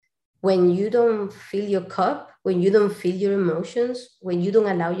when you don't fill your cup, when you don't feel your emotions, when you don't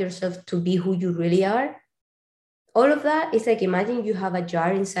allow yourself to be who you really are, all of that is like, imagine you have a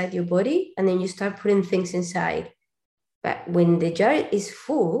jar inside your body and then you start putting things inside. But when the jar is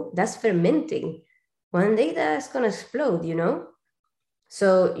full, that's fermenting. One day that's going to explode, you know?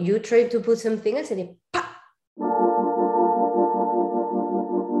 So you try to put something else and it pop.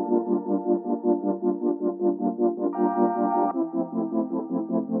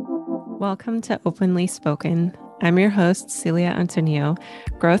 Welcome to Openly Spoken. I'm your host, Celia Antonio,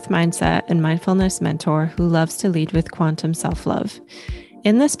 growth mindset and mindfulness mentor who loves to lead with quantum self-love.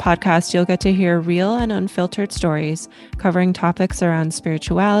 In this podcast, you'll get to hear real and unfiltered stories covering topics around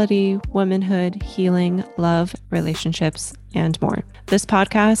spirituality, womanhood, healing, love, relationships, and more. This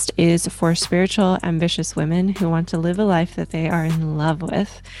podcast is for spiritual, ambitious women who want to live a life that they are in love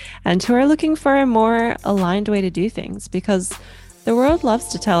with and who are looking for a more aligned way to do things, because the world loves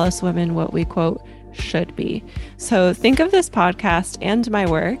to tell us women what we, quote, should be. So think of this podcast and my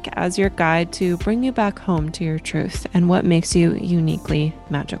work as your guide to bring you back home to your truth and what makes you uniquely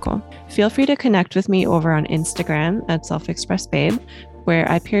magical. Feel free to connect with me over on Instagram at self-expressbabe, where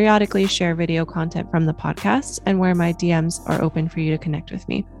I periodically share video content from the podcast and where my DMs are open for you to connect with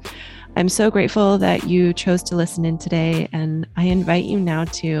me. I'm so grateful that you chose to listen in today, and I invite you now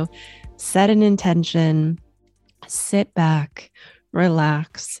to set an intention, sit back,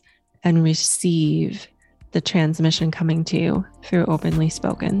 relax, and receive the transmission coming to you through Openly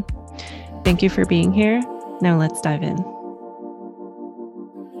Spoken. Thank you for being here. Now let's dive in.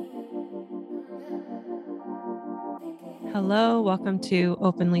 Hello, welcome to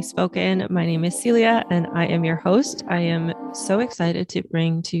Openly Spoken. My name is Celia and I am your host. I am so excited to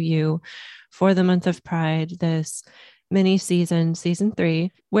bring to you for the month of Pride this mini season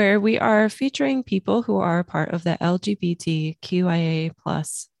 3, where we are featuring people who are part of the LGBTQIA+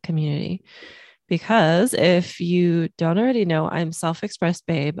 community. Because if you don't already know, I'm Self-Expressed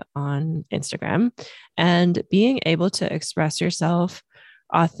Babe on Instagram, and being able to express yourself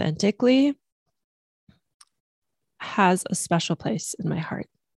authentically has a special place in my heart.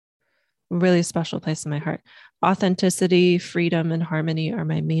 Really special place in my heart. Authenticity, freedom, and harmony are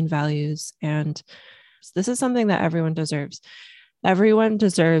my main values, and this is something that everyone deserves. Everyone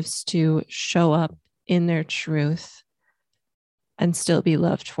deserves to show up in their truth and still be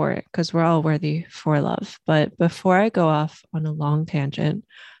loved for it, because we're all worthy for love. But before I go off on a long tangent,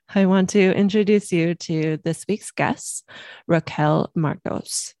 I want to introduce you to this week's guest, Raquel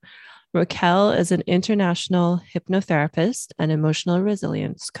Martos. Raquel is an international hypnotherapist and emotional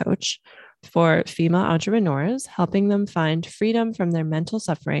resilience coach for female entrepreneurs, helping them find freedom from their mental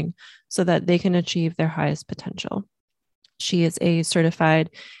suffering so that they can achieve their highest potential. She is a certified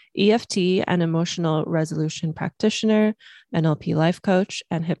EFT and emotional resolution practitioner, NLP life coach,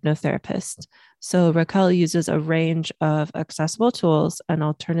 and hypnotherapist. So Raquel uses a range of accessible tools and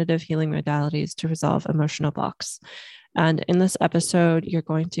alternative healing modalities to resolve emotional blocks. And in this episode, you're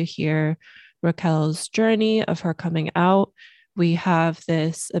going to hear Raquel's journey of her coming out. We have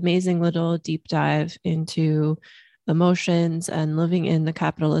this amazing little deep dive into emotions and living in the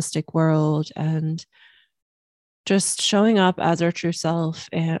capitalistic world and just showing up as our true self.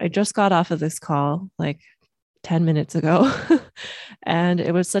 And I just got off of this call like 10 minutes ago, and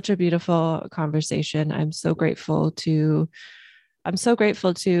it was such a beautiful conversation. I'm so grateful to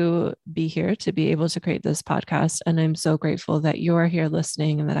be here, to be able to create this podcast. And I'm so grateful that you are here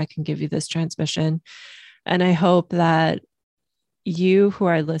listening and that I can give you this transmission. And I hope that you who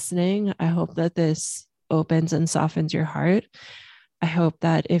are listening, I hope that this opens and softens your heart. I hope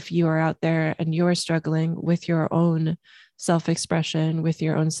that if you are out there and you are struggling with your own self-expression, with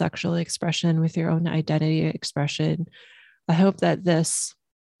your own sexual expression, with your own identity expression, I hope that this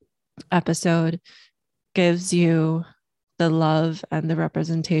episode gives you the love and the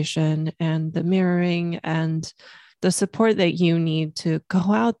representation and the mirroring and the support that you need to go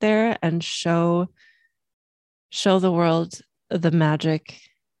out there and show the world the magic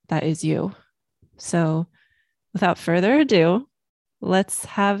that is you. So without further ado, let's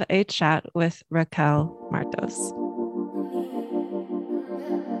have a chat with Raquel Martos.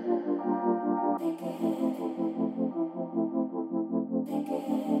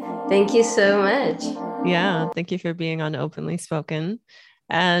 Thank you so much. Yeah, thank you for being on Openly Spoken.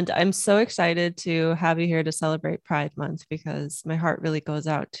 And I'm so excited to have you here to celebrate Pride Month, because my heart really goes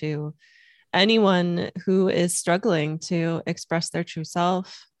out to anyone who is struggling to express their true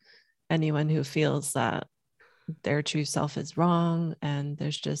self, anyone who feels that their true self is wrong. And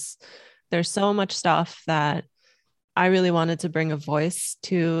there's so much stuff that I really wanted to bring a voice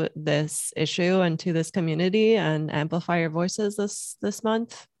to this issue and to this community and amplify your voices this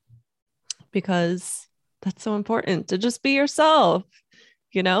month. because that's so important to just be yourself,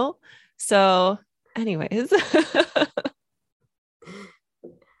 you know? So anyways,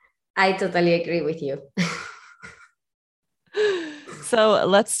 I totally agree with you. so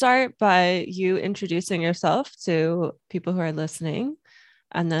let's start by you introducing yourself to people who are listening,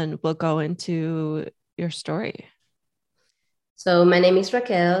 and then we'll go into your story. So my name is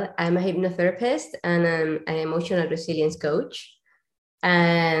Raquel. I'm a hypnotherapist and I'm an emotional resilience coach.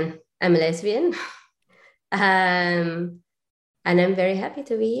 And I'm a lesbian. And I'm very happy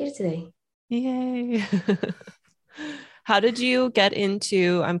to be here today. Yay. How did you get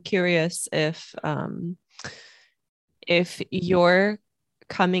into, I'm curious if your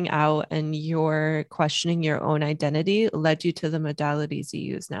coming out and your questioning your own identity led you to the modalities you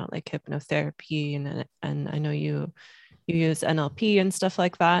use now, like hypnotherapy, and I know you use NLP and stuff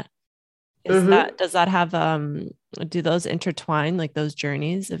like that. Does that have do those intertwine, like those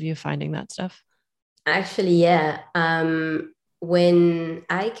journeys of you finding that stuff? Actually, yeah. When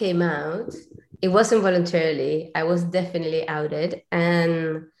I came out, it wasn't voluntarily. I was definitely outed,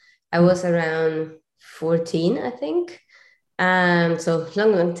 and I was around 14, I think. So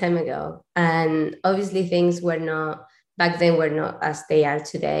long, long time ago. And obviously things were not back then were not as they are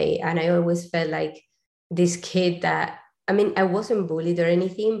today. And I always felt like this kid that I mean, I wasn't bullied or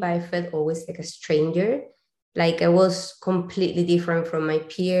anything, but I felt always like a stranger. Like I was completely different from my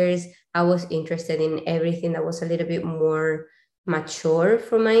peers. I was interested in everything that was a little bit more mature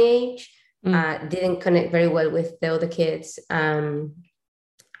for my age. Didn't connect very well with the other kids. And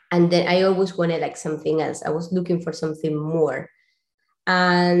then I always wanted like something else. I was looking for something more.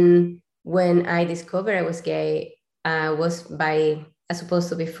 And when I discovered I was gay, was by a supposed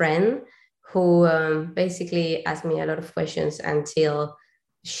to be friend who basically asked me a lot of questions until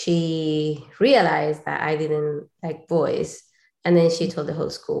she realized that I didn't like boys. And then she told the whole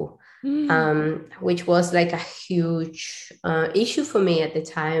school, which was like a huge issue for me at the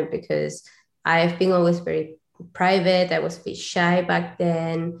time because I've been always very private. I was a bit shy back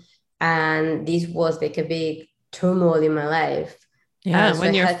then. And this was like a big turmoil in my life. Yeah, So I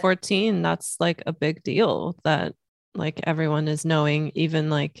when you're had, 14, that's like a big deal that like everyone is knowing even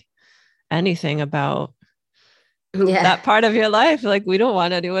like anything about yeah. that part of your life. Like we don't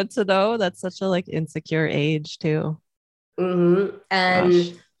want anyone to know. That's such a like insecure age too. And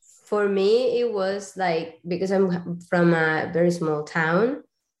Gosh. for me, it was like because I'm from a very small town.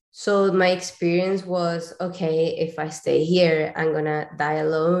 So my experience was okay, if I stay here, I'm gonna die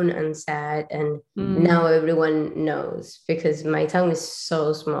alone and sad. And now everyone knows because my town is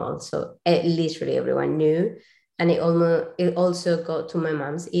so small. So literally everyone knew. And it also got to my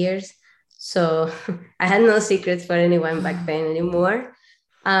mom's ears. So I had no secrets for anyone back then anymore.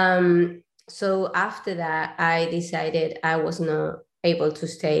 So after that, I decided I was not able to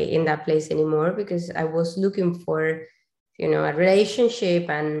stay in that place anymore because I was looking for, a relationship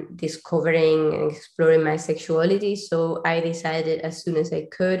and discovering and exploring my sexuality. So I decided as soon as I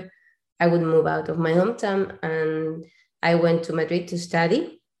could, I would move out of my hometown and I went to Madrid to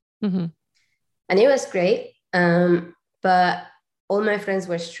study. And it was great. But all my friends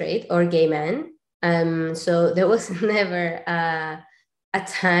were straight or gay men. So there was never a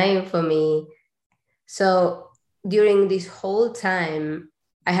time for me. So during this whole time,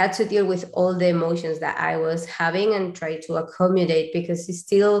 I had to deal with all the emotions that I was having and try to accommodate because it's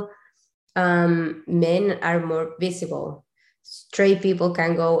still men are more visible. Straight people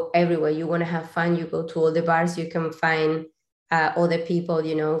can go everywhere. You want to have fun, you go to all the bars, you can find other people,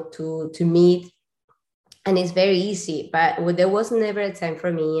 to meet. And it's very easy, but there was never a time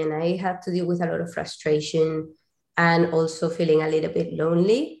for me. And I had to deal with a lot of frustration and also feeling a little bit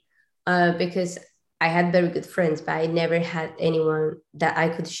lonely because I had very good friends, but I never had anyone that I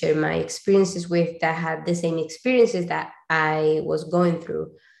could share my experiences with that had the same experiences that I was going through.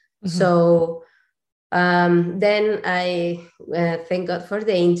 So then I thank God for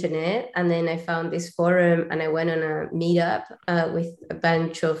the internet. And then I found this forum and I went on a meetup with a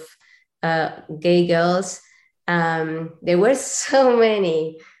bunch of gay girls. There were so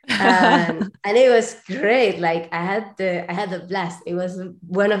many. And it was great. Like I had a blast. It was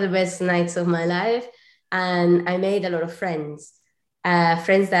one of the best nights of my life. And I made a lot of friends,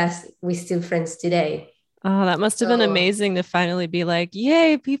 friends that we still friends today. Oh, that must have been So amazing to finally be like,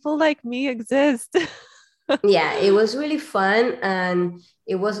 yay, people like me exist. yeah, it was really fun. And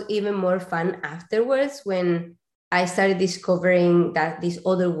it was even more fun afterwards when I started discovering that this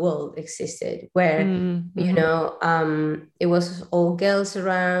other world existed where, it was all girls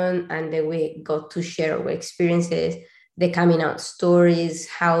around and then we got to share our experiences, the coming out stories,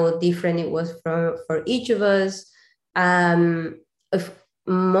 how different it was for each of us. If,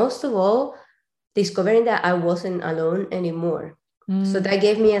 most of all, discovering that I wasn't alone anymore. So that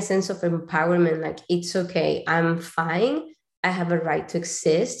gave me a sense of empowerment. Like, it's okay, I'm fine. I have a right to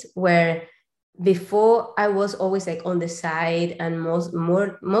exist. Where before I was always like on the side, and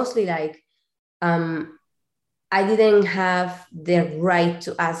mostly like, I didn't have the right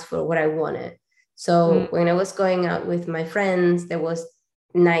to ask for what I wanted. So when I was going out with my friends, there was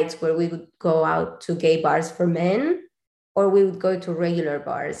nights where we would go out to gay bars for men, or we would go to regular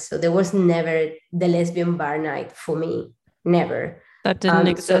bars. So there was never the lesbian bar night for me. Never. That didn't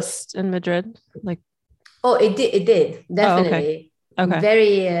exist in Madrid? Like, oh, it did, definitely. Oh, okay.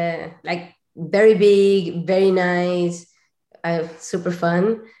 Very like very big, very nice, super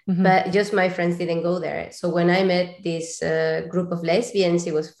fun. But just my friends didn't go there. So when I met this group of lesbians,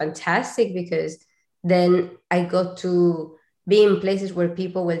 it was fantastic, because then I got to be in places where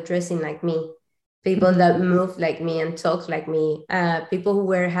people were dressing like me, people that moved like me and talked like me, people who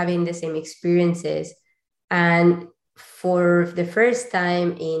were having the same experiences. And for the first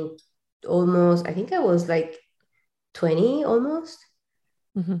time in almost, I think I was like 20 almost,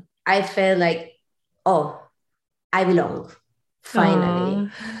 I felt like, oh, I belong, finally.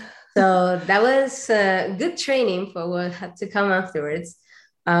 Aww. So that was good training for what had to come afterwards.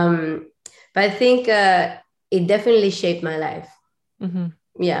 But I think it definitely shaped my life.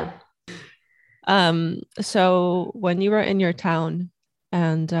 Yeah. So when you were in your town,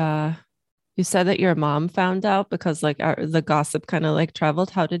 and you said that your mom found out, because like the gossip kind of like traveled,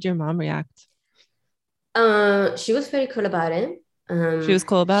 how did your mom react? She was very cool about it. She was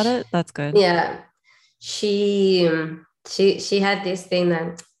cool about it? That's good. Yeah. She had this thing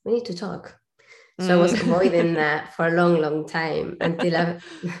that we need to talk. So I was avoiding that for a long, long time, until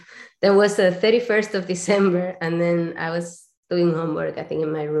there was a 31st of December, and then I was doing homework, I think,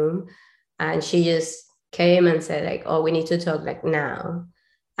 in my room, and she just came and said like, oh, we need to talk like now.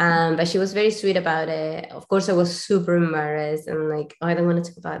 But she was very sweet about it. Of course, I was super embarrassed and like, oh, I don't want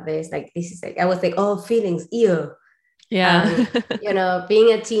to talk about this. Like, this is like, I was like, oh, feelings, ew. Yeah.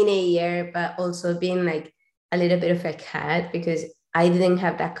 Being a teenager, but also being like a little bit of a cat, because I didn't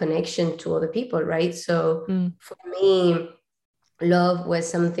have that connection to other people, right? So for me, love was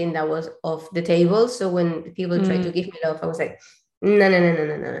something that was off the table. So when people tried to give me love, I was like, no, no, no, no,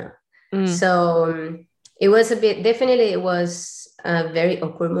 no, no, no. So it was definitely it was a very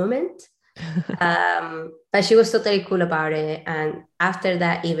awkward moment. But she was totally cool about it. And after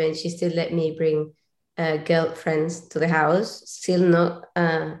that event, she still let me bring girlfriends to the house, still not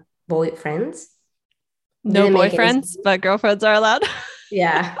boyfriends. No boyfriends, but girlfriends are allowed.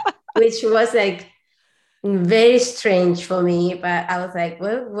 Yeah, which was like very strange for me, but I was like,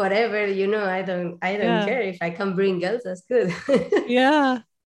 well, whatever, I don't care. If I can bring girls, that's good. Yeah,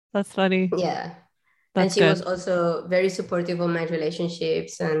 that's funny. Yeah. That's and she good. was also very supportive of my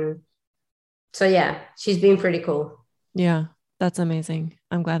relationships, and so yeah, she's been pretty cool. Yeah, that's amazing.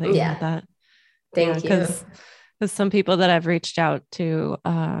 I'm glad that you had that. Thank you. Because some people that I've reached out to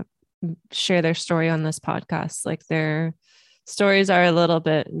share their story on this podcast, like their stories are a little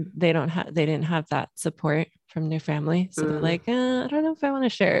bit, they didn't have that support from their family. So they're like, I don't know if I want to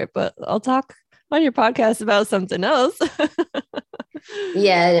share it, but I'll talk on your podcast about something else.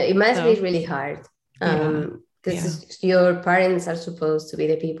 Yeah, it must be really hard. Because your parents are supposed to be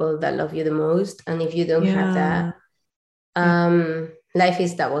the people that love you the most. And if you don't have that, life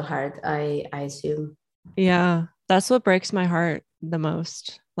is double hard, I assume. Yeah, that's what breaks my heart the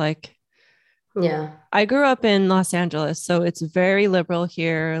most. Like, yeah, I grew up in Los Angeles, so it's very liberal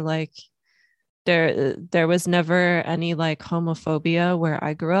here. Like, there was never any like homophobia where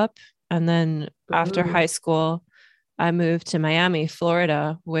I grew up. And then after high school, I moved to Miami,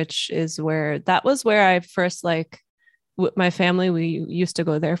 Florida, that was where I first like my family, we used to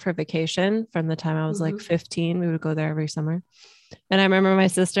go there for vacation from the time I was like 15. We would go there every summer. And I remember my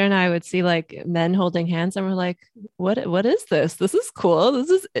sister and I would see like men holding hands, and we're like, what is this? This is cool.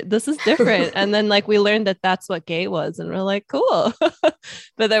 This is different. And then like we learned that that's what gay was, and we're like, cool.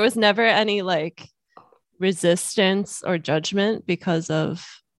 But there was never any like resistance or judgment because of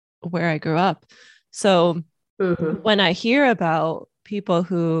where I grew up. So when I hear about people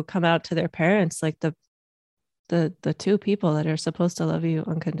who come out to their parents, like the two people that are supposed to love you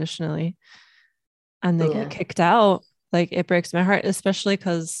unconditionally, and they get kicked out, like it breaks my heart, especially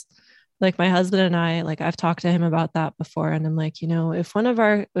because like my husband and I, like I've talked to him about that before. And I'm like,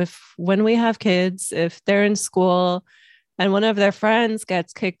 when we have kids, if they're in school and one of their friends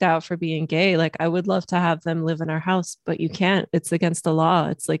gets kicked out for being gay, like I would love to have them live in our house, but you can't. It's against the law.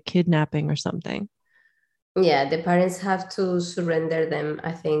 It's like kidnapping or something. Yeah, the parents have to surrender them,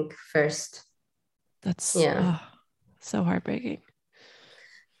 I think, first. That's so heartbreaking.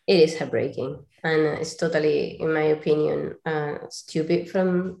 It is heartbreaking, and it's totally, in my opinion, stupid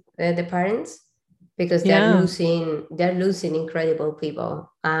from the parents, because Yeah. they're losing incredible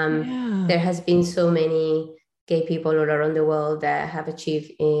people. Yeah. There has been so many gay people all around the world that have achieved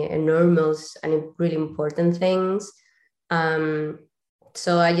enormous and really important things. Um,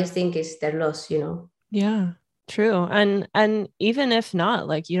 so I just think it's their loss, you know. Yeah. True. And even if not,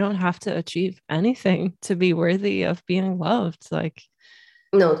 like you don't have to achieve anything to be worthy of being loved. Like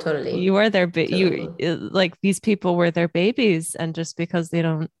No, totally, you are their totally. like these people were their babies, and just because they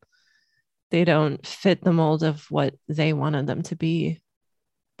don't fit the mold of what they wanted them to be.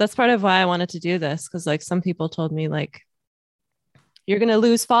 That's part of why I wanted to do this, because like some people told me like you're going to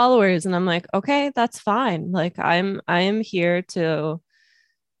lose followers, and I'm like, okay, that's fine. Like I am here to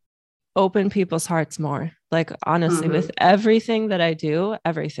open people's hearts more. Like honestly, with Mm-hmm. everything that I do,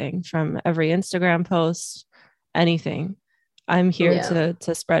 everything from every Instagram post, anything, I'm here Yeah.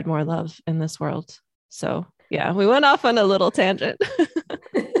 to spread more love in this world. So yeah, we went off on a little tangent.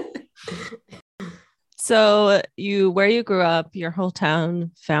 So you where you grew up, your whole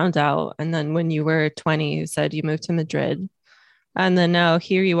town found out, and then when you were 20, you said you moved to Madrid, and then now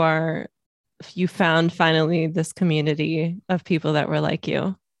here you are. You found finally this community of people that were like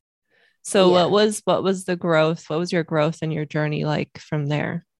you. So Yeah. what was the growth? What was your growth and your journey like from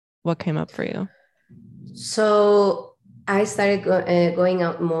there? What came up for you? So I started going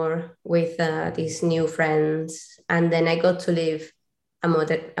out more with these new friends, and then I got to live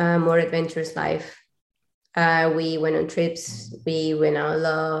more adventurous life. We went on trips, we went out a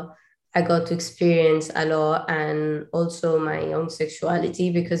lot. I got to experience a lot, and also my own sexuality,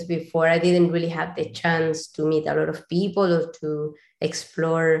 because before I didn't really have the chance to meet a lot of people or to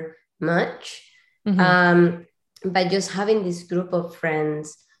explore much. Mm-hmm. Um, but just having this group of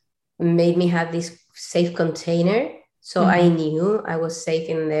friends made me have this safe container. So I Mm-hmm. knew I was safe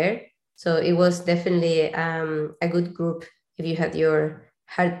in there. So it was definitely a good group. If you had your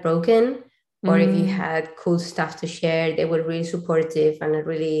heart broken, or if you Mm, had cool stuff to share, they were really supportive and a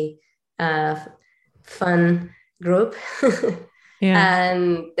really uh, fun group. yeah.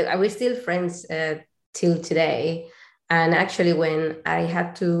 And we're still friends till today. And actually, when I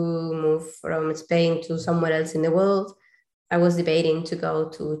had to move from Spain to somewhere else in the world, I was debating to go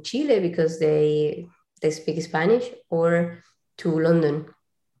to Chile because they speak Spanish, or to London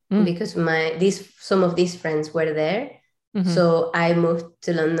Mm, because my these some of these friends were there. mm-hmm. So I moved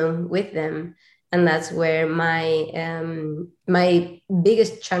to London with them, and that's where my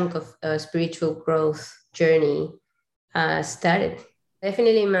biggest chunk of spiritual growth journey started.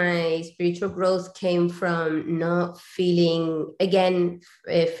 Definitely, my spiritual growth came from not feeling, again,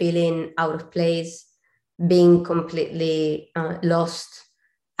 feeling out of place, being completely lost.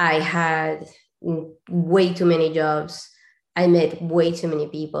 I had way too many jobs. I met way too many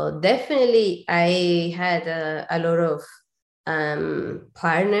people. Definitely, I had a lot of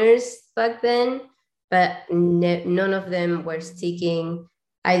partners back then, but none of them were sticking.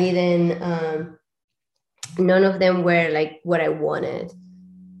 I didn't. None of them were like what I wanted.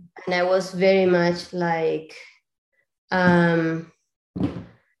 And I was very much like, um,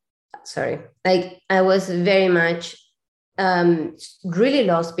 sorry, like I was very much really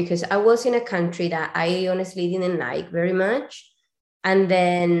lost, because I was in a country that I honestly didn't like very much. And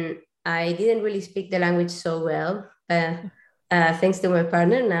then I didn't really speak the language so well. Thanks to my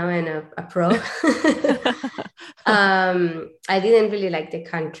partner, now I'm a pro. I didn't really like the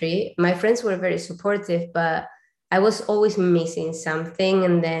country. My friends were very supportive, but I was always missing something.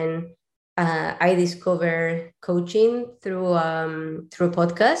 And then I discovered coaching through a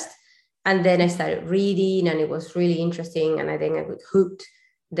podcast, and then I started reading, and it was really interesting. And I think I got hooked.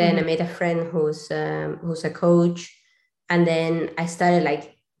 Then I Mm-hmm. made a friend who's a coach, and then I started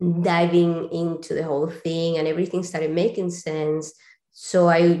like diving into the whole thing, and everything started making sense. So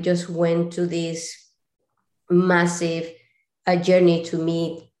I just went to this massive journey to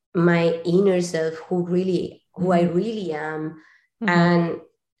meet my inner self, who I Mm-hmm. really am. Mm-hmm. And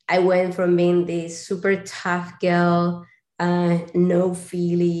I went from being this super tough girl, no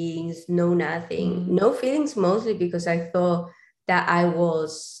feelings, no nothing, Mm, no feelings, mostly because I thought that I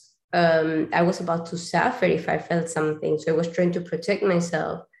was about to suffer if I felt something. So I was trying to protect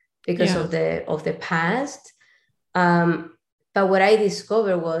myself because yeah. of the past. Um, but what I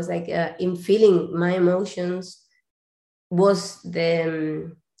discovered was like in feeling my emotions was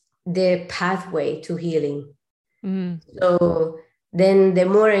the pathway to healing. Mm, So then the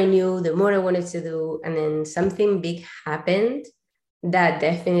more I knew, the more I wanted to do. And then something big happened that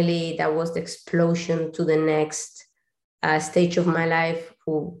was the explosion to the next stage of my life,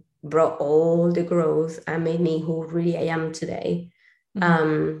 who brought all the growth and made me who really I am today.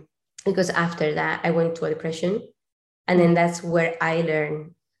 mm-hmm. because after that I went to a depression. And then that's where I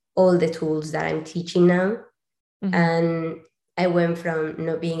learned all the tools that I'm teaching now. And I went from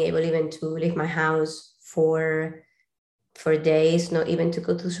not being able even to leave my house for days, not even to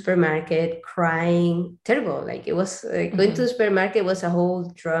go to the supermarket, crying, terrible. Like it was like going to the supermarket was a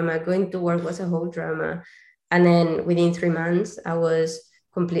whole drama. Going to work was a whole drama. And then within 3 months, I was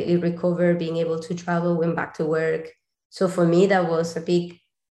completely recovered, being able to travel, went back to work. So for me, that was a big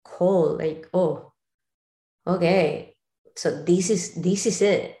call. Like, oh, okay, so this is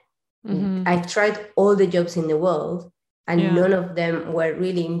it. I've tried all the jobs in the world, and none of them were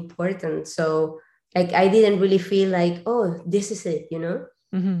really important. So like I didn't really feel like, oh, this is it, you know.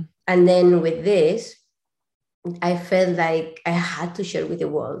 And then with this, I felt like I had to share with the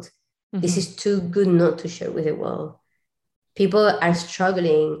world. This is too good not to share with the world. People are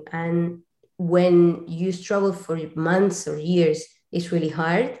struggling, and when you struggle for months or years, it's really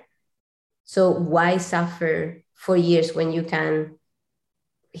hard. So why suffer for years when you can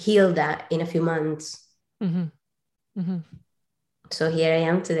heal that in a few months? So here I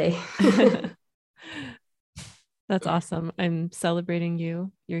am today. That's awesome. I'm celebrating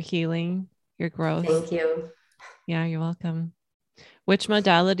you, your healing, your growth. Thank you. Yeah, you're welcome. Which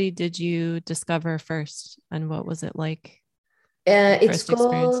modality did you discover first, and what was it like? It's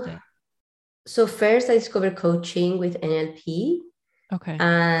called. So first, I discovered coaching with NLP. Okay.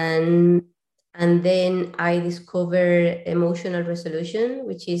 And then I discovered emotional resolution,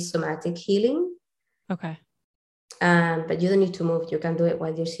 which is somatic healing. Okay. But you don't need to move. You can do it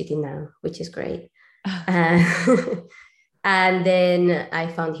while you're sitting down, which is great. And then I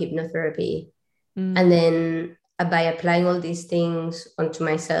found hypnotherapy. And then by applying all these things onto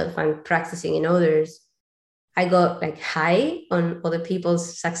myself and practicing in others, I got like high on other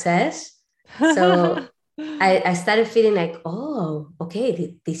people's success. So I started feeling like, oh,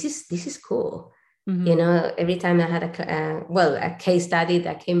 okay, this is cool. You know, every time I had a case study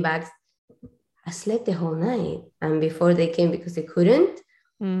that came back, I slept the whole night. And before they came because they couldn't,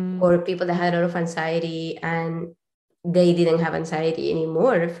 or people that had a lot of anxiety and they didn't have anxiety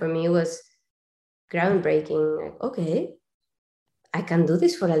anymore. For me, it was groundbreaking. Like, okay, I can do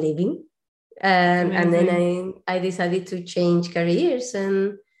this for a living. And then I decided to change careers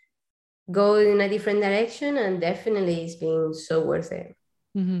and go in a different direction, and definitely it's been so worth it.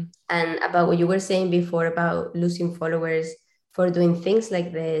 And about what you were saying before about losing followers for doing things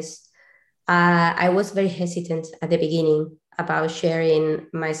like this, I was very hesitant at the beginning about sharing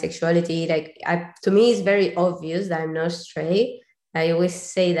my sexuality. Like to me, it's very obvious that I'm not straight. I always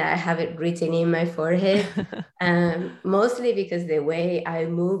say that I have it written in my forehead, mostly because the way I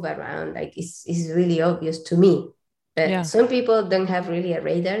move around, like is really obvious to me. But some people don't have really a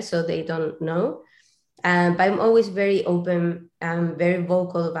radar, so they don't know. But I'm always very open and very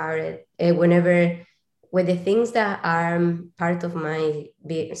vocal about it. With the things that are part of my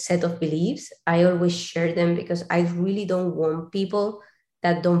set of beliefs, I always share them because I really don't want people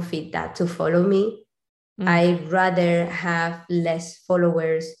that don't fit that to follow me. I'd rather have less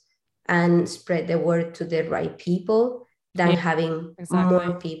followers and spread the word to the right people than having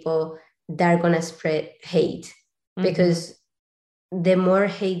more people that are going to spread hate. Because the more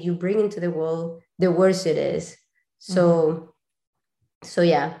hate you bring into the world, the worse it is. So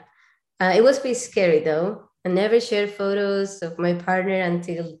yeah. It was a bit scary though. I never shared photos of my partner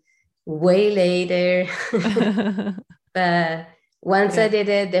until way later. But once I did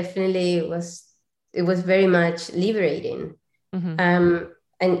it, definitely it was very much liberating. And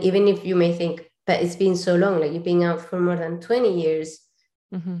even if you may think, but it's been so long, like you've been out for more than 20 years,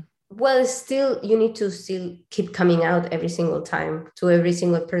 well, still, you need to still keep coming out every single time to every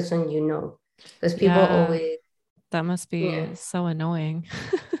single person you know. Because people always... That must be so annoying.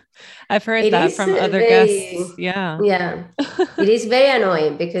 I've heard that from other guests. Yeah. It is very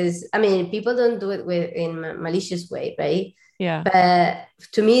annoying because, I mean, people don't do it in a malicious way, right? Yeah. But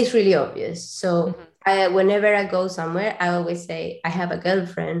to me, it's really obvious. So whenever I go somewhere, I always say, I have a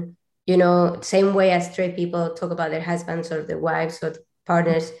girlfriend, you know, same way as straight people talk about their husbands or their wives or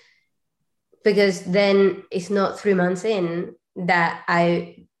partners, because then it's not 3 months in that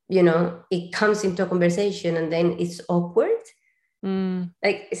it comes into a conversation and then it's awkward.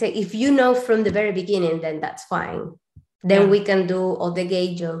 Like, say, if you know from the very beginning, then that's fine. Then we can do all the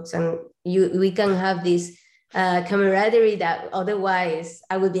gay jokes and we can have this camaraderie that otherwise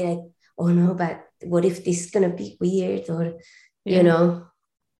I would be like, oh no, but what if this is gonna be weird, or you know.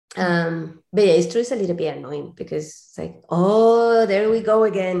 But yeah, it's true, it's a little bit annoying because it's like, oh, there we go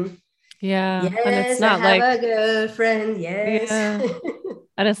again. Yeah. Yes, and it's not I have a girlfriend. Yes.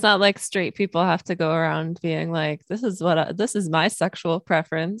 And it's not like straight people have to go around being like, this is my sexual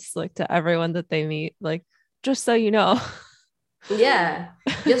preference, like to everyone that they meet, like, just so you know. Yeah.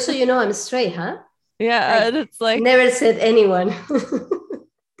 Just so you know, I'm straight, huh? Yeah. And Like, it's like, never said anyone.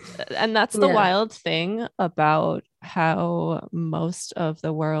 and that's the Yeah. wild thing about how most of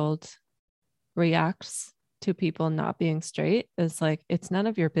the world reacts to people not being straight is like, it's none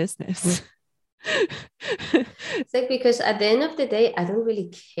of your business. It's like, because at the end of the day, I don't really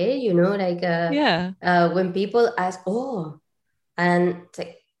care, like Yeah. when people ask, oh, and it's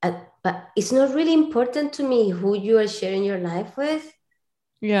like, but it's not really important to me who you are sharing your life with,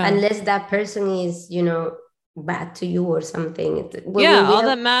 Yeah. unless that person is, bad to you or something. Yeah. When we All have,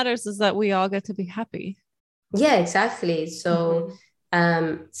 that matters is that we all get to be happy. yeah, exactly. So,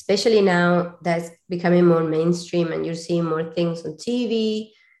 Mhm. especially now that's becoming more mainstream and you're seeing more things on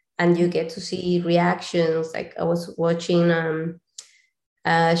TV and you get to see reactions. Like I was watching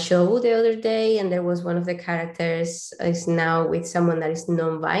a show the other day, and there was one of the characters is now with someone that is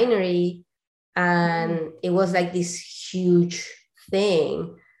non-binary, Mhm. and it was like this huge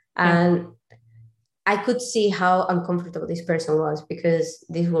thing. Yeah. And I could see how uncomfortable this person was, because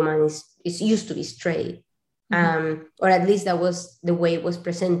this woman is used to be straight, Mhm. or at least that was the way it was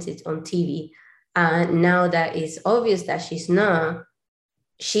presented on TV. And now that it's obvious that she's not,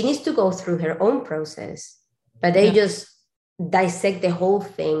 she needs to go through her own process. But they Yeah. just dissect the whole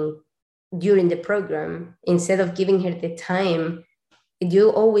thing during the program instead of giving her the time. You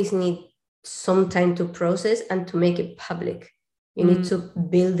always need some time to process and to make it public. You need to Mm.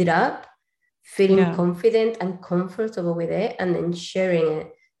 build it up, feeling Yeah. confident and comfortable with it, and then sharing it.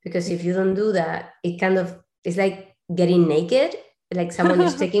 Because if you don't do that, it kind of, it's like getting naked, like someone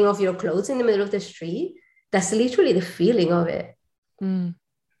is taking off your clothes in the middle of the street. That's literally the feeling of it. Mm.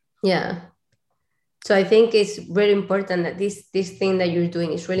 Yeah. So I think it's very important that this thing that you're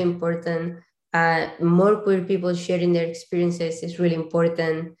doing is really important. More queer people sharing their experiences is really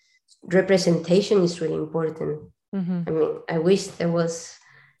important. Representation is really important. Mhm. I mean, I wish there was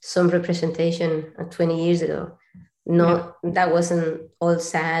some representation 20 years ago. Yeah. Not that wasn't all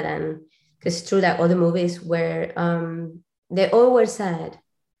sad, and because it's true that all the movies were they all were sad.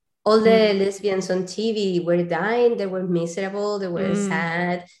 All the Mm. lesbians on TV were dying. They were miserable. They were Mm.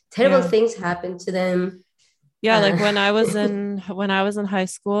 sad. Terrible Yeah. things happened to them. Yeah, Uh, like when I was in high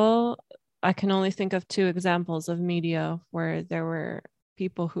school, I can only think of two examples of media where there were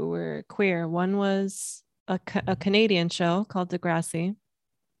people who were queer. One was a Canadian show called Degrassi.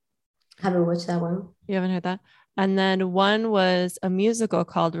 haven't watched that one. You haven't heard that? And then one was a musical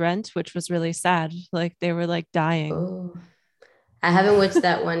called Rent, which was really sad. Like they were like dying. Oh, I haven't watched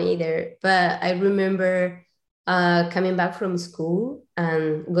that one either. But I remember coming back from school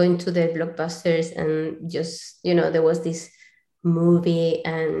and going to the blockbusters, and just, there was this movie,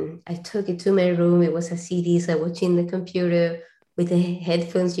 and I took it to my room. It was a CD, so I watched in the computer with the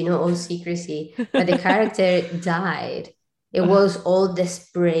headphones, all secrecy. But the character died. It was all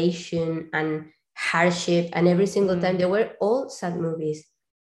desperation and hardship, and every single time Mm. they were all sad movies.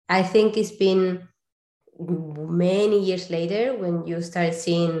 I think it's been many years later when you start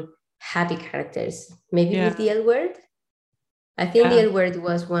seeing happy characters, maybe with the Yeah. L word. I think the Yeah. L word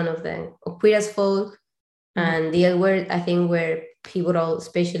was one of them. Queer as folk Mhm. and the L word, I think, were pivotal,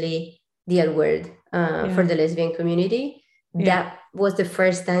 especially the L word for Yeah. the lesbian community. Yeah. That was the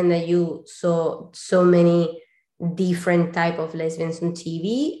first time that you saw so many different type of lesbians on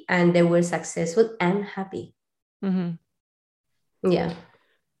TV, and they were successful and happy. Mhm. Yeah.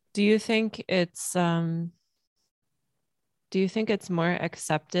 Do you think it's more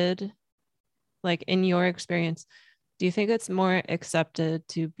accepted, like in your experience, do you think it's more accepted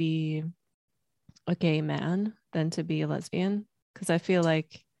to be a gay man than to be a lesbian? Because I feel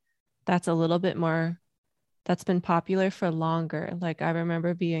like that's a little bit more, that's been popular for longer. Like I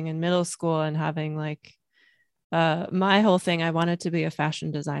remember being in middle school and having like my whole thing, I wanted to be a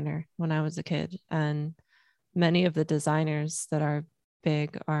fashion designer when I was a kid. And many of the designers that are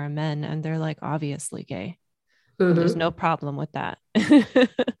big are men, and they're like obviously gay. And there's Mm-hmm. no problem with that.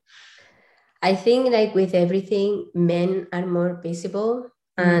 I think, like with everything, men are more visible,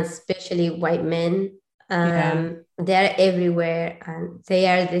 Mm. especially white men. Yeah. They are everywhere, and they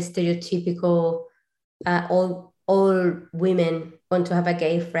are the stereotypical. All women want to have a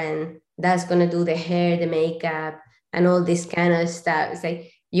gay friend that's gonna do the hair, the makeup, and all this kind of stuff. It's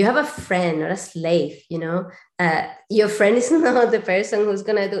like you have a friend, not a slave. Your friend is not the person who's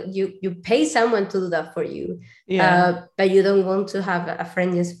gonna do. You pay someone to do that for you, Yeah. but you don't want to have a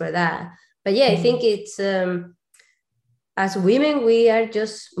friend just for that. But yeah, I Mhm. think it's as women we are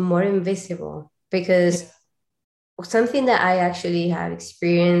just more invisible, Yeah. because something that I actually have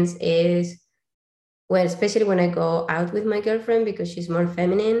experienced is when, especially when I go out with my girlfriend, because she's more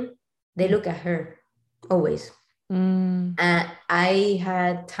feminine, they look at her always. I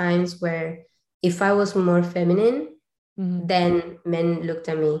had times where if I was more feminine, then men looked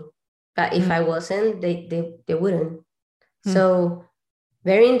at me. But if I wasn't, they wouldn't. So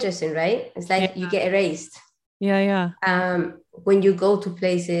very interesting, right? It's like you get erased. Yeah. When you go to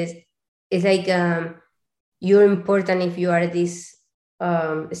places, it's like you're important if you are this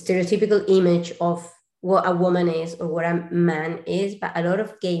stereotypical image of what a woman is or what a man is, but a lot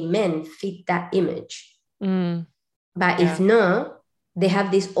of gay men fit that image. But if not, they have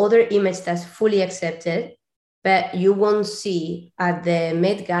this other image that's fully accepted, but you won't see at the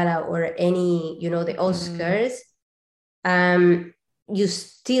Met Gala or any, the Oscars. You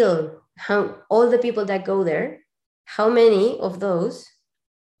still, all the people that go there, how many of those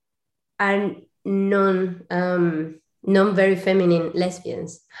are non very feminine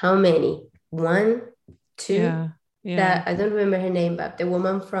lesbians? How many? One, two? That I don't remember her name, but the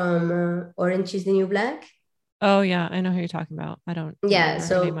woman from Orange is the New Black. Oh yeah, I know who you're talking about. I don't remember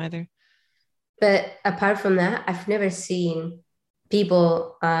her name either. But apart from that, I've never seen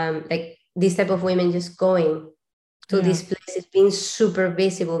people like this type of women just going to these places, being super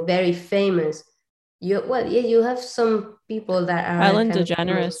visible, very famous. You have some people that are Ellen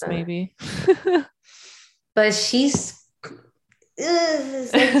DeGeneres, maybe. But she's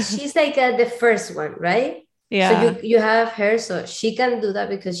like the first one, right? So you have her, so she can do that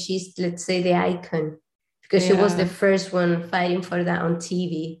because she's, let's say, the icon, because she was the first one fighting for that on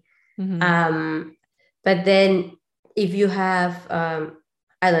TV. But then if you have I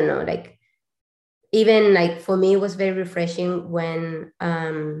don't know, like, even like for me, it was very refreshing when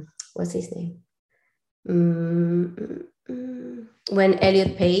what's his name, when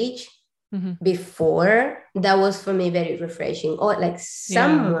Elliot Page, before, that was for me very refreshing. Or like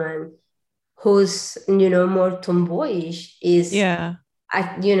someone who's more tomboyish is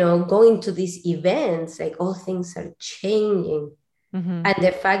going to these events, like all things are changing. And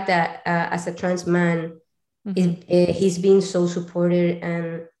the fact that as a trans man, he's being so supported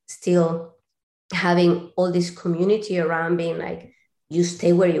and still having all this community around, being like, you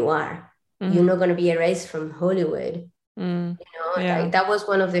stay where you are. You're not going to be erased from Hollywood. Like, that was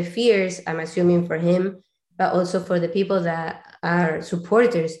one of the fears, I'm assuming, for him, but also for the people that are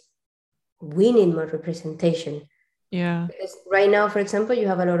supporters. We need more representation. Because right now, for example, you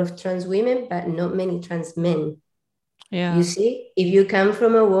have a lot of trans women, but not many trans men. You see, if you come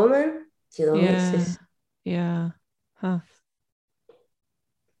from a woman, you don't exist.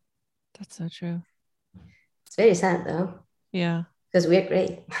 That's so true. It's very sad, though. Because we're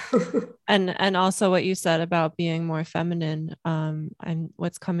great. and also what you said about being more feminine, and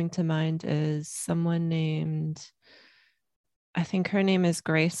what's coming to mind is someone named, I think her name is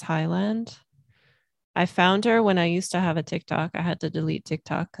Grace Highland. I found her when I used to have a TikTok. I had to delete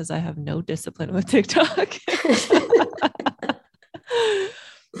TikTok because I have no discipline with TikTok.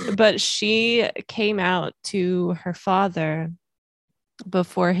 But she came out to her father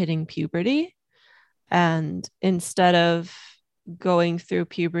before hitting puberty. And instead of going through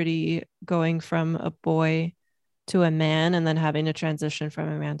puberty, going from a boy to a man and then having to transition from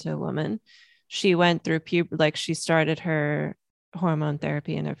a man to a woman, she went through puberty. Like, she started her hormone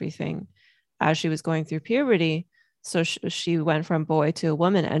therapy and everything as she was going through puberty. So she went from boy to a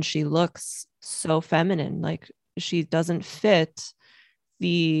woman, and she looks so feminine. Like, she doesn't fit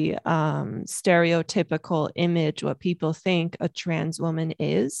the stereotypical image, what people think a trans woman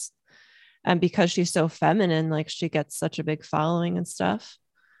is. And because she's so feminine, like, she gets such a big following and stuff,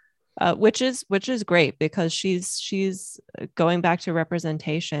 which is great, because she's going back to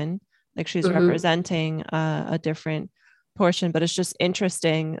representation. Like, she's representing a different portion. But it's just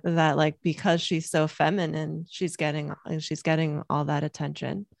interesting that, like, because she's so feminine, she's getting all that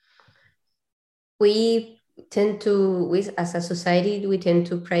attention. We as a society, we tend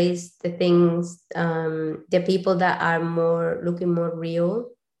to praise the things, the people that are looking more real.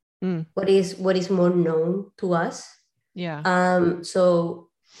 What is more known to us. So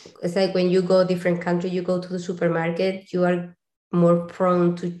it's like when you go different country, you go to the supermarket, you are more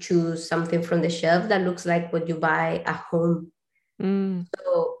prone to choose something from the shelf that looks like what you buy at home.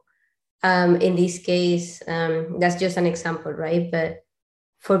 So in this case, that's just an example, right? But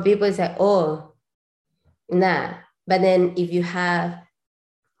for people, it's like, oh, nah. But then if you have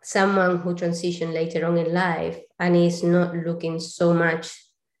someone who transitioned later on in life and is not looking so much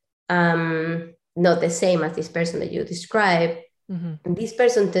not the same as this person that you described, this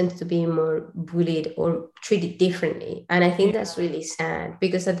person tends to be more bullied or treated differently. And I think that's really sad,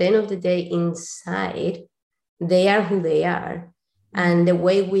 because at the end of the day, inside, they are who they are. And the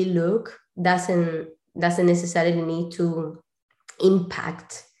way we look doesn't necessarily need to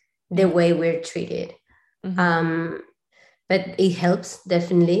impact the way we're treated. But it helps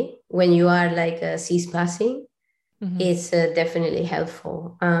definitely when you are like a cis-passing. It's definitely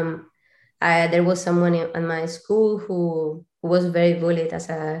helpful. There was someone in my school who was very bullied as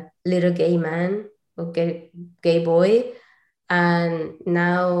a little gay man or gay boy. And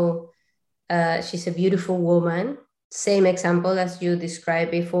now she's a beautiful woman. Same example as you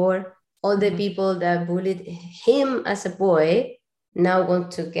described before. All the people that bullied him as a boy now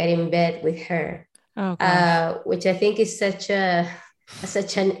want to get in bed with her. Oh, gosh. Which I think is such an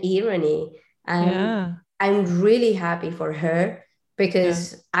irony. And I'm really happy for her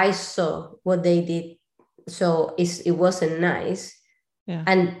because I saw what they did. So it wasn't nice.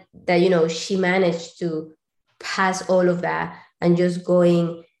 And that, you know, she managed to pass all of that and just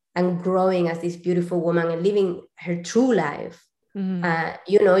going and growing as this beautiful woman and living her true life.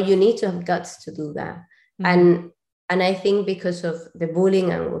 You know, you need to have guts to do that. And I think because of the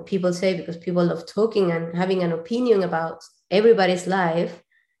bullying and what people say, because people love talking and having an opinion about everybody's life,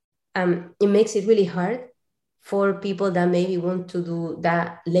 it makes it really hard for people that maybe want to do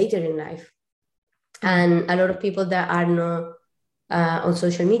that later in life. And a lot of people that are not on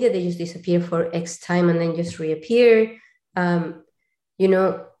social media, they just disappear for X time and then just reappear. You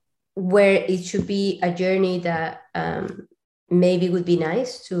know, where it should be a journey that maybe would be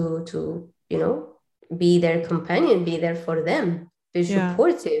nice to you know, be their companion, be there for them, be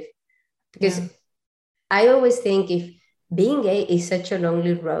supportive. Because I always think if being gay is such a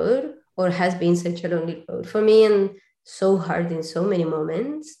lonely road, or has been such a lonely road for me and so hard in so many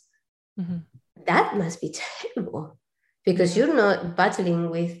moments, that must be terrible. Because you're not battling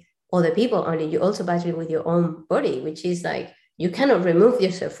with other people only, you're also battling with your own body, which is like, you cannot remove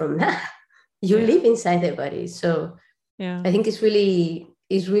yourself from that. You live inside the body. So I think it's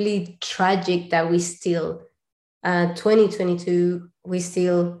really tragic that we still, 2022, we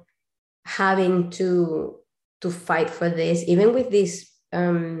still having to fight for this. Even with this,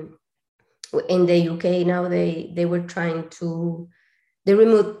 in the UK now, they were trying to, they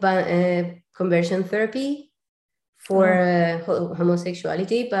removed conversion therapy for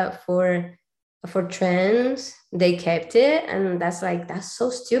homosexuality, but for trans, they kept it. And that's so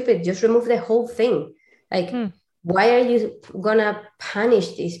stupid. Just remove the whole thing. Like, why are you gonna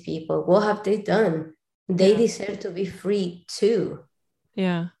punish these people? What have they done? They deserve to be free too.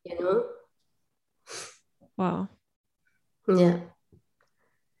 Yeah. You know? Wow. Yeah.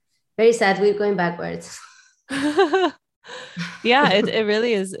 Very sad. We're going backwards. Yeah, it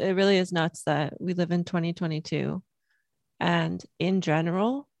really is. It really is nuts that we live in 2022. And in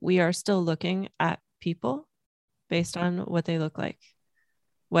general, we are still looking at people based on what they look like.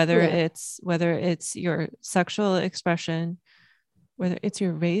 Whether it's your sexual expression, whether it's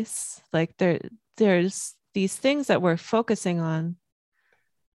your race, like there's these things that we're focusing on,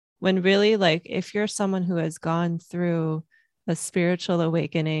 when really, like, if you're someone who has gone through a spiritual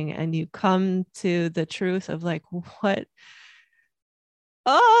awakening and you come to the truth of like, what,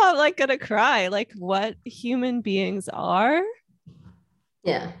 I'm like gonna cry, like what human beings are.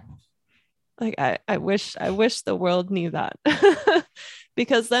 Yeah. Like I wish the world knew that.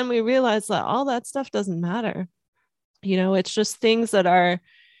 Because then we realize that all that stuff doesn't matter. You know, it's just things that are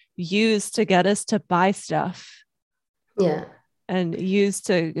used to get us to buy stuff. Yeah. And used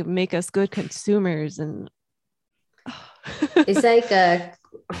to make us good consumers. And it's like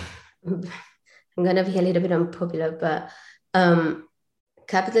I'm gonna be a little bit unpopular, but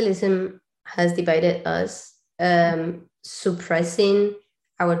capitalism has divided us, suppressing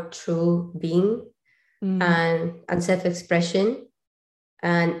our true being and self-expression.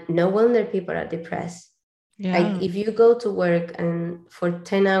 And no wonder people are depressed. Like, if you go to work and for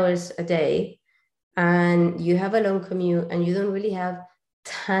 10 hours a day and you have a long commute and you don't really have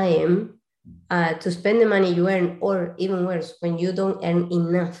time to spend the money you earn, or even worse, when you don't earn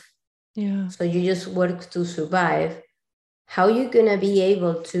enough, so you just work to survive, how are you gonna be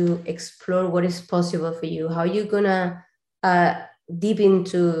able to explore what is possible for you? How are you gonna dive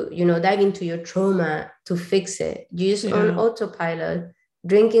into your trauma to fix it? You just on autopilot,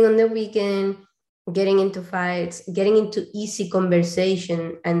 drinking on the weekend, getting into fights, getting into easy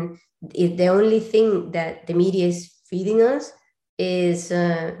conversation. And if the only thing that the media is feeding us is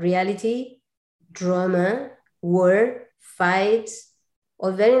reality, drama, war, fights,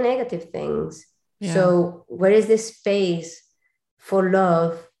 all very negative things. So where is the space for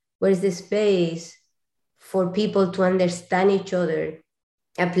love? Where is the space for people to understand each other?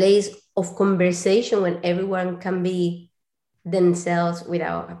 A place of conversation when everyone can be themselves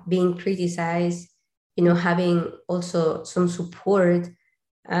without being criticized. having also some support.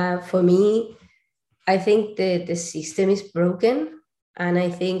 For me, I think the system is broken. And I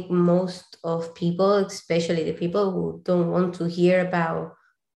think most of people, especially the people who don't want to hear about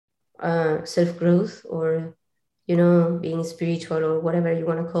self-growth or, being spiritual or whatever you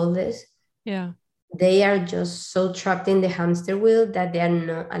want to call this, Yeah. they are just so trapped in the hamster wheel that they're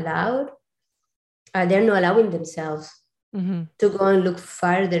not allowing themselves to go and look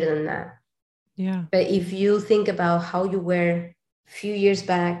farther than that. Yeah. But if you think about how you were a few years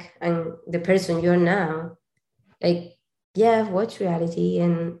back and the person you're now, like, yeah, I've watched reality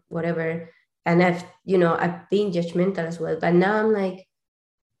and whatever. And I've been judgmental as well. But now I'm like,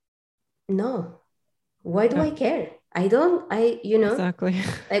 no, why do Yeah. I care? Exactly.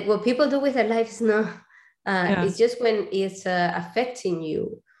 like what people do with their life is not, Yeah. it's just when it's affecting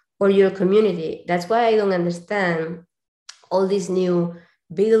you or your community. That's why I don't understand all these new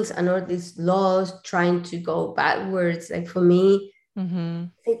bills and all these laws trying to go backwards. Like for me,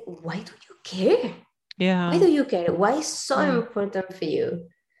 like, why do you care? Yeah. Why do you care? Why is so important for you?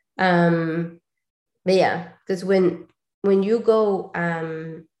 But yeah, because when you go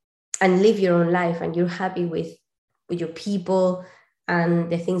and live your own life and you're happy with your people and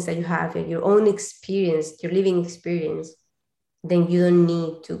the things that you have and your own experience, your living experience, then you don't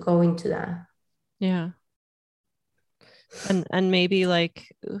need to go into that. Yeah. And maybe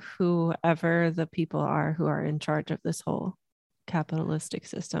like whoever the people are who are in charge of this whole capitalistic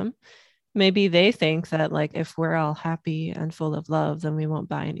system, maybe they think that like if we're all happy and full of love, then we won't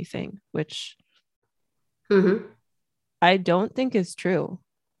buy anything, which I don't think is true.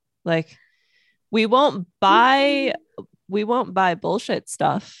 Like we won't buy bullshit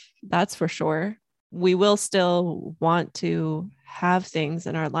stuff, that's for sure. We will still want to have things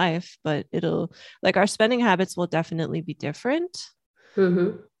in our life, but it'll like our spending habits will definitely be different.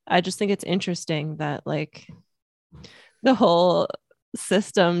 I just think it's interesting that like the whole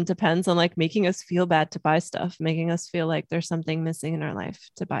system depends on like making us feel bad to buy stuff, making us feel like there's something missing in our life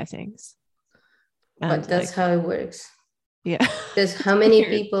to buy things. And but that's like, how it works. yeah. Because how many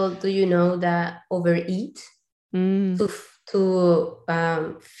people do you know that overeat to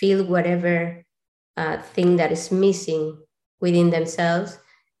feel whatever thing that is missing within themselves?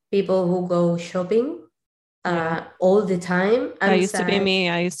 People who go shopping all the time. That I'm used to be sad. me.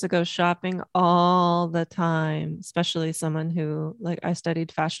 I used to go shopping all the time, especially someone who like I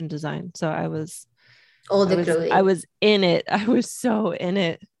studied fashion design. So All the clothing. I was in it. I was so in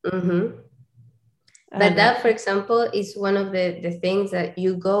it. But And that, for example, is one of the things that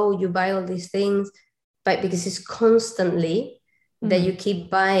you buy all these things, but because it's constantly that you keep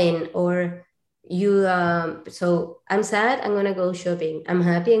buying, or you so I'm sad, I'm gonna go shopping. I'm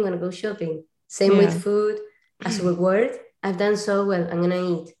happy, I'm gonna go shopping. Same with food. As a reward, I've done so well, I'm gonna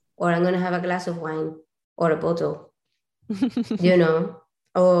eat, or I'm gonna have a glass of wine or a bottle,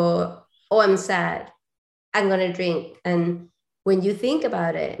 or I'm sad, I'm gonna drink. And when you think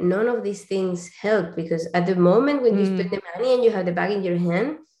about it, none of these things help, because at the moment when you spend the money and you have the bag in your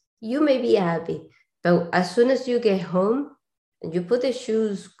hand, you may be happy. But as soon as you get home and you put the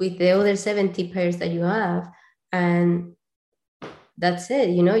shoes with the other 70 pairs that you have, and that's it,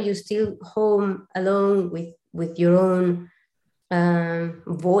 you're still home alone with your own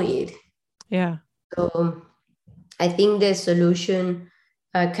void. Yeah. So I think the solution,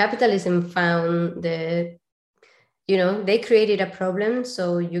 capitalism found they created a problem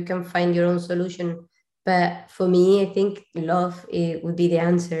so you can find your own solution. But for me, I think love, it would be the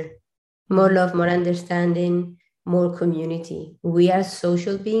answer. More love, more understanding, more community. We are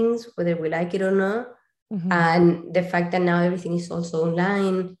social beings, whether we like it or not. And the fact that now everything is also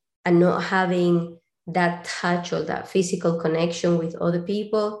online and not having that touch or that physical connection with other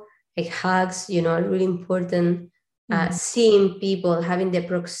people, like hugs, are really important. Seeing people, having the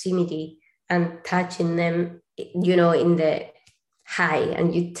proximity and touching them, in the hi,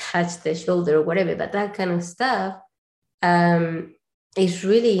 and you touch the shoulder or whatever, but that kind of stuff is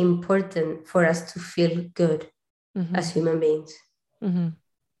really important for us to feel good as human beings.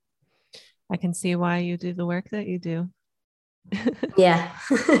 I can see why you do the work that you do. Yeah.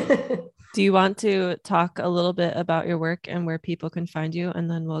 Do you want to talk a little bit about your work and where people can find you?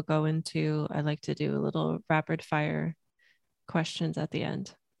 And then we'll go into, I like to do a little rapid fire questions at the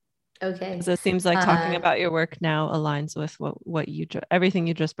end. Okay. Because it seems like talking about your work now aligns with what everything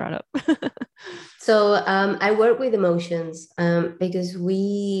you just brought up. So I work with emotions because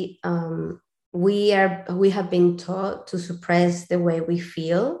we have been taught to suppress the way we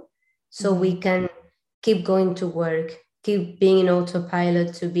feel, so we can keep going to work, keep being in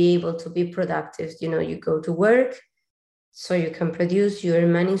autopilot to be able to be productive. You go to work, so you can produce, you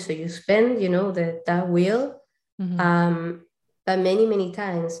earn money, so you spend, that wheel. But many, many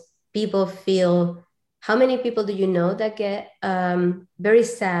times people feel, how many people do you know that get very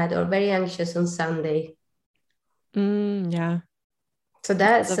sad or very anxious on Sunday? Yeah. So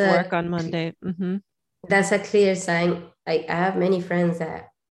Because of work on Monday. that's a clear sign. I have many friends that,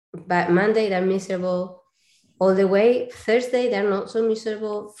 but Monday they're miserable all the way. Thursday they're not so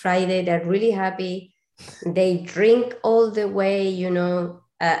miserable. Friday they're really happy. They drink all the way,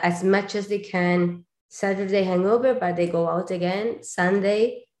 as much as they can. Saturday hangover, but they go out again.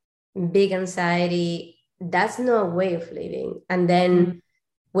 Sunday, big anxiety. That's no way of living. And then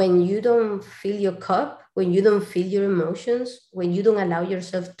when you don't fill your cup, when you don't feel your emotions, when you don't allow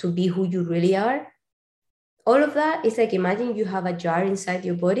yourself to be who you really are, all of that is like, imagine you have a jar inside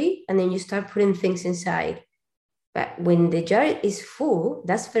your body and then you start putting things inside. But when the jar is full,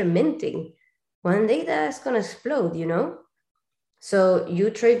 that's fermenting. One day that's going to explode. So you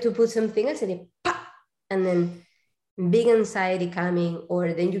try to put something else and it pop, and then big anxiety coming,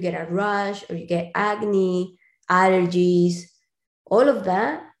 or then you get a rush, or you get acne, allergies, all of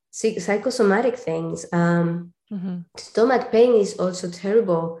that, psychosomatic things. Stomach pain is also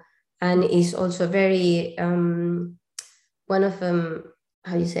terrible, and is also very one of them.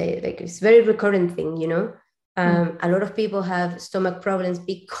 How you say it? Like, it's very recurrent thing. A lot of people have stomach problems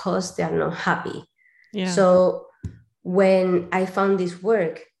because they are not happy. Yeah. So when I found this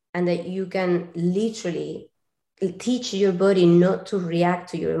work, and that you can literally teach your body not to react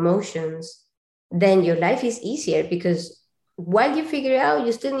to your emotions, then your life is easier, because while you figure it out,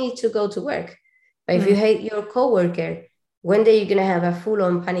 you still need to go to work. But if you hate your coworker, one day you're going to have a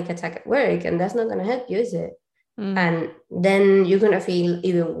full-on panic attack at work, and that's not going to help you, is it? And then you're going to feel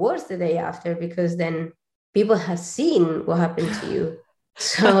even worse the day after, because then people have seen what happened to you.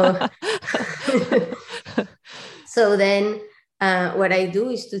 So, so then what I do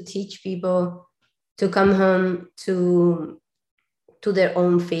is to teach people to come home to their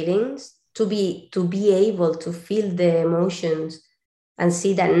own feelings, to be able to feel the emotions and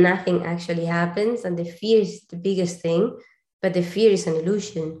see that nothing actually happens. And the fear is the biggest thing, but the fear is an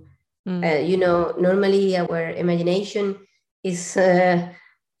illusion. Normally our imagination is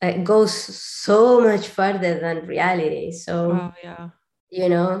goes so much further than reality. So,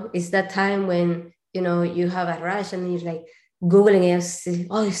 it's that time when, you have a rush and you're like Googling it,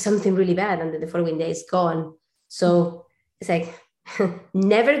 oh, it's something really bad. And then the following day it's gone. So it's like,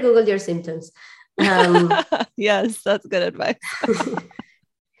 never Google your symptoms. Yes, that's good advice.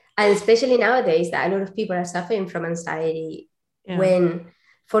 And especially nowadays that a lot of people are suffering from anxiety, when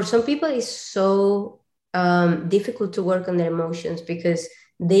for some people it's so difficult to work on their emotions, because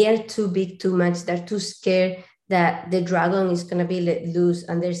they are too big, too much. They're too scared that the dragon is going to be let loose,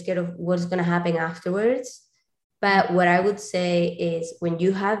 and they're scared of what's going to happen afterwards. But what I would say is, when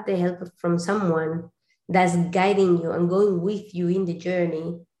you have the help from someone that's guiding you and going with you in the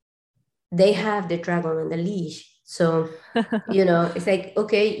journey, they have the dragon on the leash. So, it's like,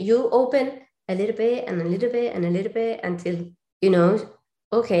 okay, you open a little bit and a little bit and a little bit until,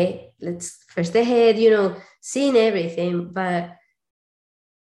 okay, let's first the head, seeing everything, but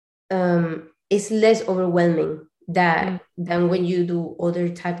it's less overwhelming than when you do other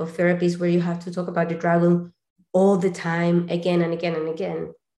type of therapies where you have to talk about the dragon all the time, again and again and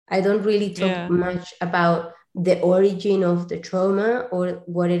again. I don't really talk much about the origin of the trauma or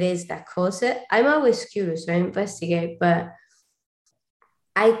what it is that caused it. I'm always curious, I investigate, but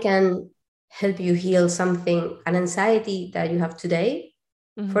I can help you heal something, an anxiety that you have today,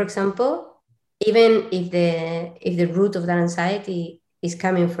 for example, even if the root of that anxiety is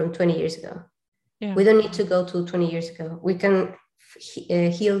coming from 20 years ago. We don't need to go to 20 years ago. We can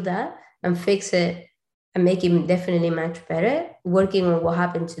heal that and fix it and make it definitely much better, working on what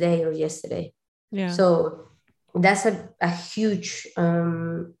happened today or yesterday. So that's a huge,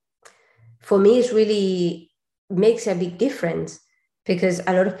 for me, it's really makes a big difference, because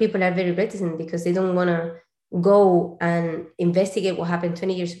a lot of people are very reticent because they don't want to go and investigate what happened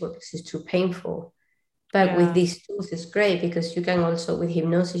 20 years ago because it's too painful. But with these tools, it's great, because you can also, with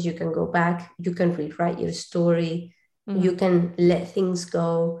hypnosis, you can go back, you can rewrite your story, you can let things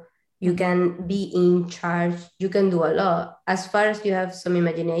go, you can be in charge, you can do a lot. As far as you have some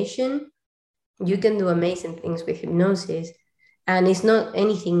imagination, you can do amazing things with hypnosis. And it's not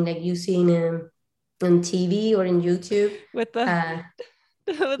anything like you see on TV or in YouTube. With the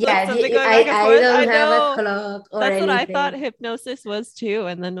with yeah, something going back and I forth. don't I have know. a clock or That's anything. what I thought hypnosis was too.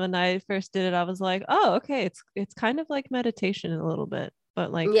 And then when I first did it, I was like, oh, okay, it's kind of like meditation a little bit,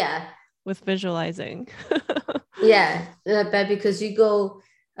 but like with visualizing. But because you go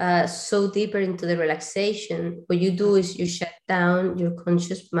so deeper into the relaxation, what you do is you shut down your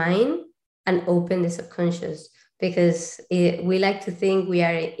conscious mind and open the subconscious, because we like to think we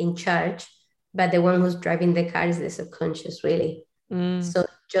are in charge, but the one who's driving the car is the subconscious, really. So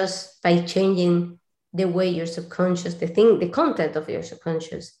just by changing the way your subconscious, the content of your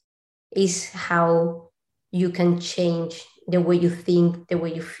subconscious is how you can change the way you think, the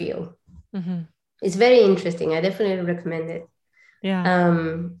way you feel. It's very interesting. I definitely recommend it.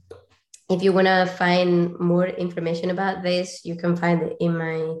 If you want to find more information about this, you can find it in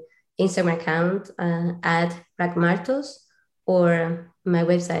my Instagram account at Martos, or my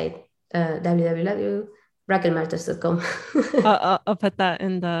website, www.raquelmartos.com. I'll put that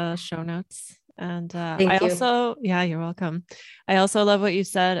in the show notes. And Thank you. You're welcome. I also love what you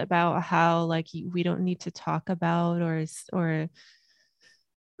said about how like we don't need to talk about or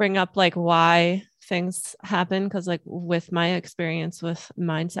bring up like why things happen, because like with my experience with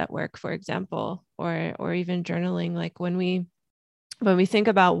mindset work, for example, or even journaling, like when we think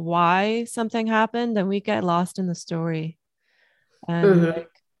about why something happened, then we get lost in the story, and like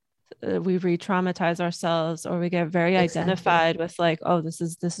we re-traumatize ourselves, or we get very identified with like, oh, this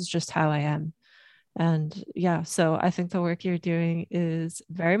is just how I am. And yeah, so I think the work you're doing is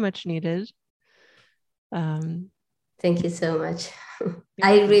very much needed. Thank you so much.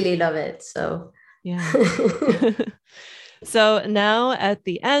 I really love it. So yeah. So now at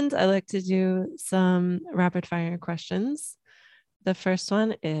the end, I like to do some rapid fire questions. The first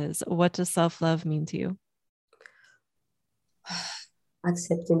one is, what does self-love mean to you?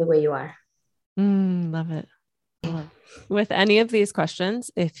 Accepting the way you are. Love it. With any of these questions,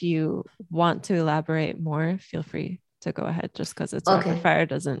 if you want to elaborate more, feel free to go ahead. Just because it's rapid fire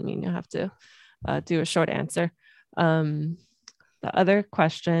doesn't mean you have to do a short answer. The other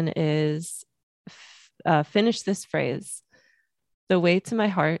question is, finish this phrase. The way to my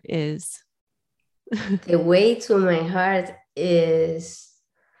heart is... The way to my heart is...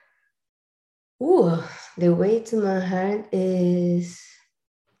 the way to my heart is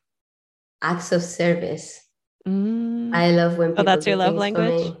acts of service. I love when people that's do your love things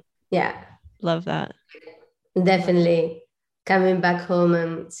language? for me. Yeah. Love that. Definitely. Coming back home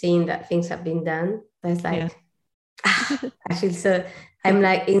and seeing that things have been done. That's like, actually, so I'm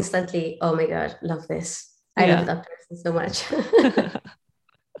like instantly, oh my God, love this. I love that person so much.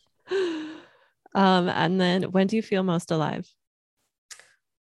 And then, when do you feel most alive?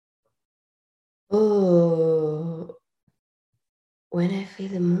 Oh, when I feel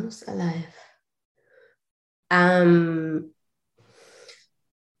the most alive.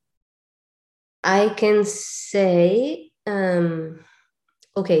 I can say,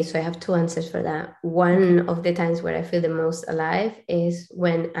 okay, so I have two answers for that. One of the times where I feel the most alive is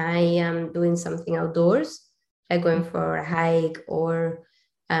when I am doing something outdoors, like going for a hike or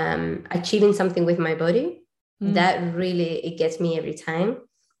achieving something with my body. That really, it gets me every time.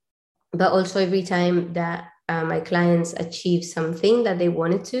 But also every time that my clients achieve something that they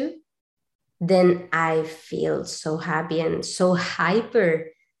wanted to, then I feel so happy and so hyper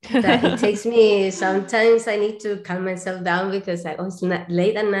that it takes me, sometimes I need to calm myself down because I was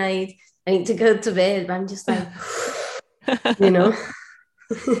late at night. I need to go to bed, but I'm just like, you know.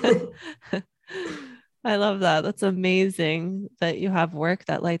 I love that. That's amazing that you have work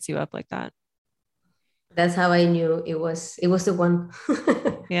that lights you up like that. That's how I knew it was the one.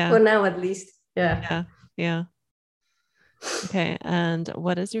 Yeah. For now, at least. Yeah. Yeah. Okay. And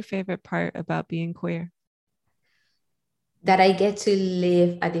what is your favorite part about being queer? That I get to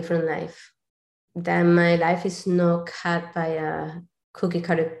live a different life. That my life is not cut by a cookie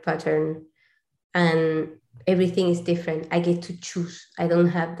cutter pattern and everything is different. I get to choose. I don't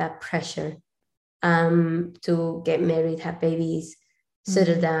have that pressure to get married, have babies,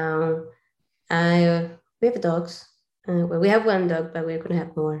 settle down. We have dogs. Well, we have one dog, but we're going to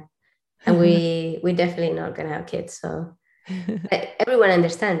have more. And we're definitely not going to have kids. So everyone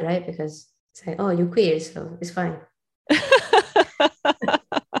understands, right? Because it's like, oh, you're queer, so it's fine.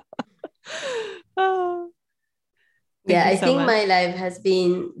 Yeah, I think my life has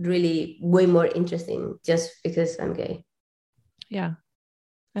been really way more interesting just because I'm gay. Yeah.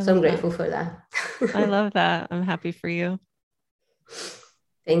 So I'm grateful for that. I love that. I'm happy for you.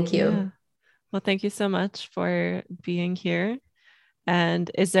 Thank you. Yeah. Well, thank you so much for being here. And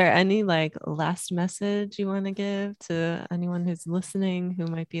is there any like last message you want to give to anyone who's listening who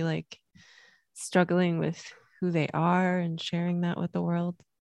might be like struggling with who they are and sharing that with the world?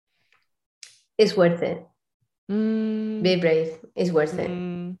 It's worth it. Be brave. It's worth it.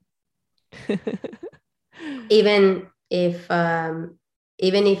 Even if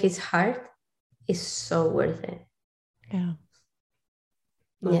it's hard, it's so worth it. Yeah.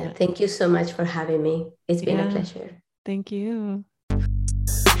 Love Yeah. it. Thank you so much for having me. It's been a Yeah. pleasure. Thank you.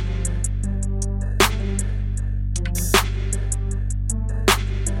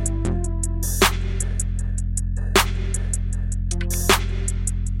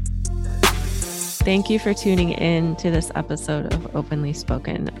 Thank you for tuning in to this episode of Openly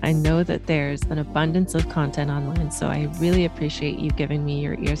Spoken. I know that there's an abundance of content online, so I really appreciate you giving me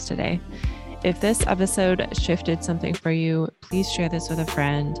your ears today. If this episode shifted something for you, please share this with a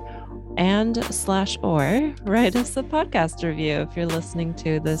friend and/or write us a podcast review if you're listening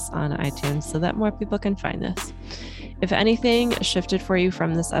to this on iTunes so that more people can find this. If anything shifted for you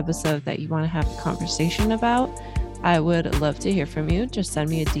from this episode that you want to have a conversation about, I would love to hear from you. Just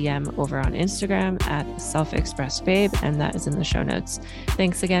send me a DM over on Instagram at selfexpressbabe, and that is in the show notes.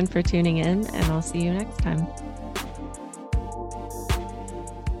 Thanks again for tuning in, and I'll see you next time.